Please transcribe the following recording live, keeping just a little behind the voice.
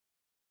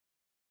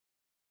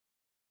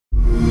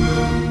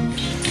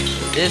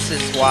This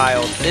is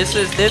wild. This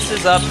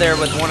is up there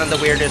with one of the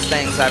weirdest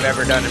things I've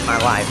ever done in my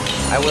life.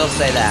 I will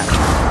say that.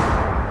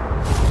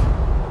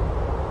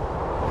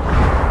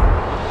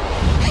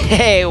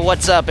 Hey,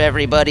 what's up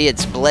everybody?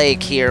 It's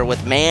Blake here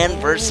with Man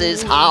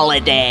vs.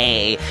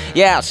 Holiday.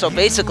 Yeah, so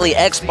basically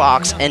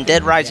Xbox and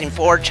Dead Rising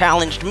 4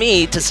 challenged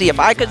me to see if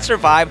I could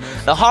survive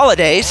the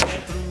holidays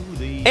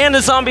and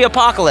the zombie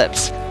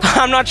apocalypse.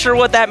 I'm not sure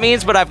what that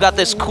means, but I've got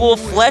this cool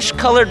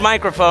flesh-colored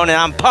microphone and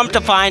I'm pumped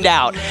to find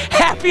out.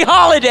 Happy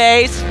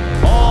holidays!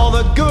 All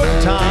the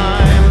good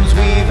times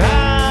we've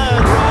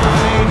had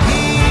right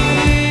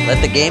here.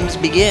 Let the games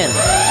begin.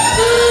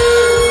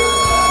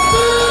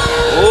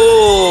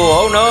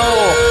 Oh no!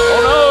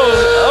 Oh no!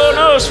 Oh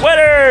no!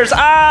 Sweaters!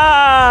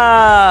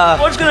 Ah!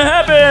 What's gonna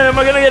happen? Am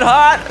I gonna get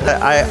hot?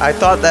 I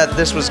thought that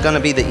this was gonna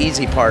be the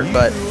easy part,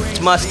 but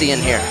it's musty in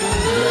here.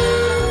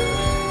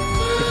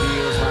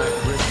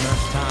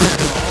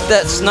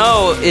 That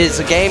snow is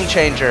a game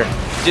changer.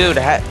 Dude,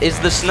 is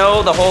the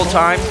snow the whole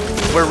time?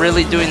 We're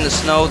really doing the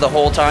snow the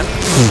whole time?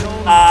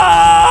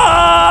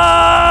 Ah!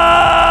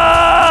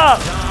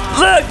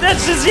 Look,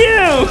 this is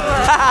you!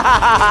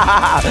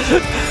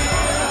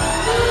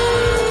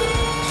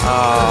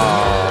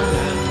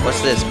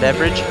 What's this,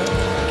 beverage?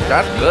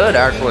 That's good,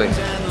 actually.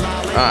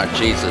 Ah,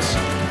 Jesus.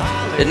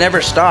 It never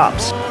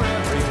stops.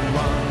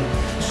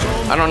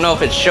 I don't know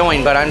if it's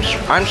showing, but I'm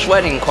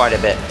sweating quite a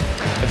bit.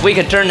 If we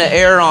could turn the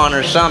air on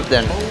or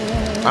something.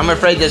 I'm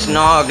afraid this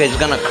nog is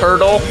gonna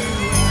curdle.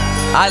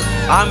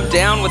 I'm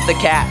down with the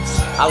cats.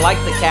 I like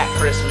the cat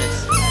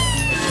Christmas.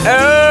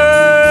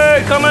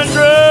 Hey, coming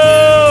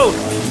through!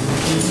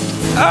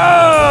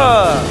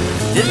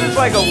 This is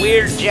like a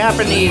weird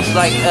Japanese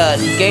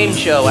game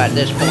show at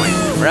this point,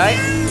 right?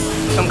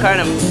 Some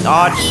kind of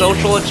odd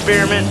social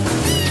experiment.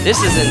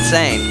 This is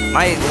insane.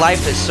 My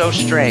life is so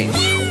strange.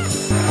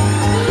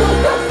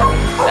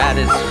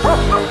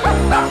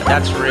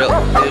 That's real,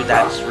 dude,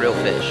 that's real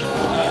fish.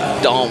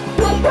 Don't!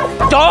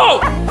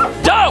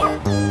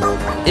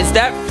 Is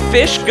that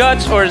fish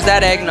guts or is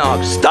that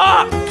eggnog?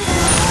 Stop!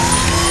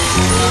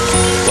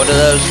 What do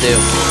those do?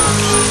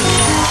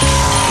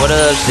 What do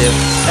those do?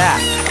 Ah,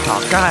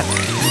 oh God.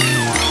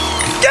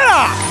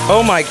 Yeah!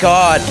 Oh my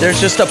God, there's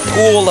just a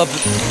pool of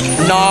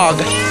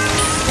nog.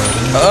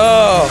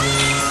 Oh.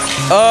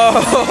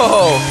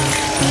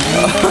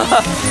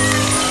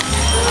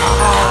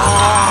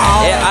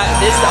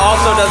 This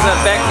also doesn't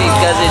affect me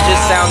because it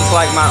just sounds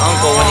like my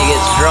uncle when he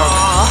gets drunk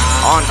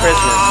on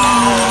Christmas.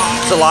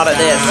 It's a lot of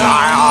this.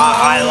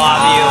 I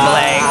love you,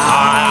 Blake.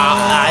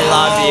 I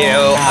love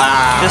you.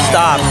 Just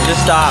stop.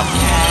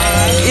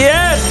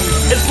 Yes!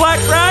 It's Black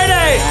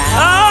Friday!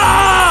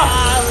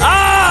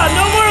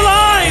 No more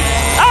lines!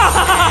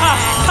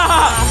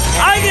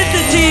 I get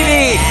the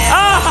TV!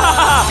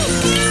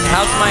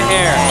 How's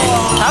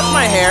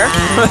my hair?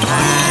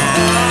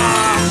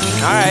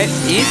 Alright,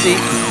 easy.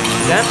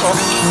 Gentle.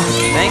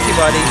 Thank you,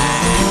 buddy.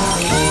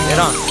 Get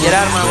on. Get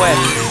out of my way.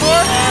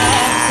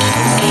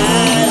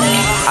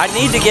 I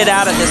need to get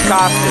out of this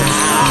costume.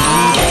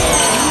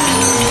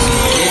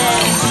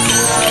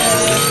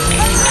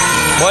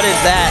 What is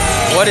that?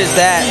 What is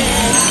that?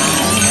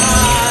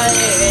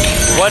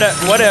 What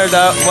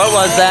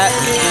was that?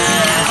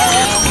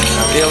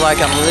 I feel like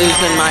I'm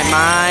losing my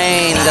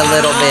mind a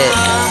little bit.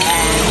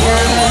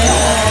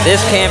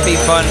 This can't be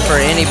fun for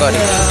anybody.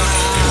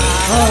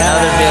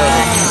 Another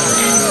building.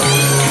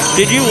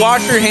 Did you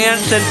wash your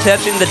hands since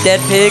touching the dead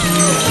pig?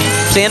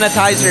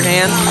 Sanitize your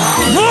hands.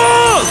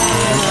 Whoa!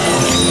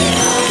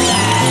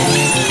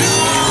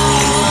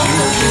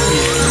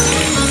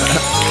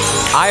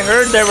 I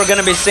heard there were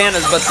gonna be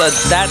Santas, but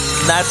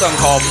that's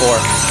uncalled for.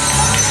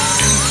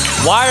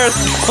 Why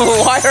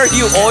are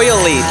you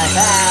oily?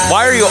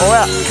 Why are you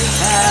oily?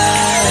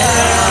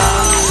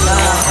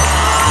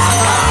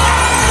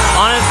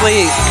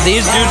 Honestly,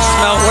 these dudes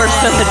smell worse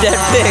than the dead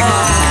pig.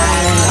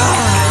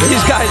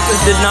 These guys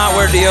did not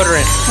wear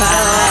deodorant.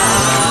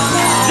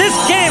 This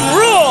game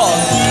rules!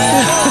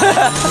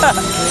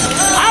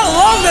 I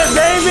love it,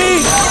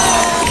 baby!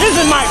 This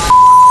is my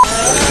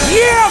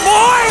yeah,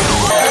 boy!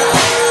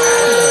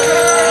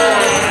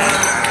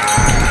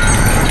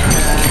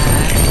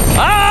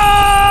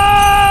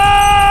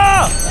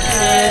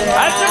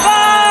 I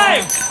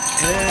survived!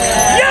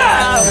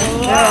 Yes!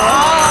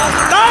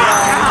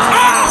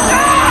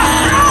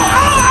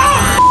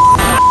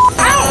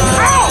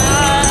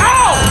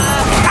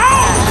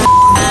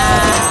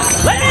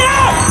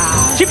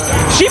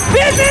 She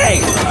bit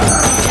me!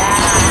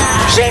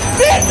 She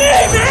bit me,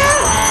 man!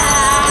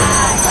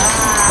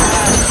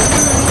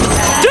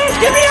 Dude,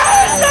 get me out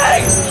of this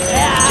thing!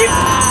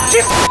 She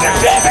f***ing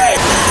bit me!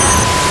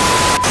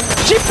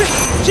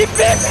 She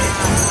bit me!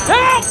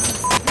 Help!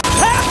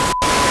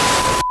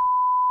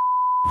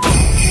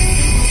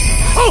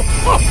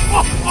 Help!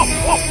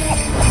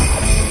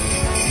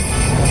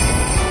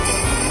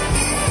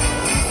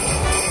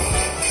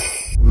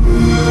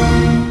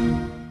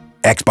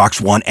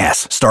 Xbox One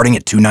S, starting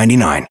at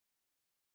 $299.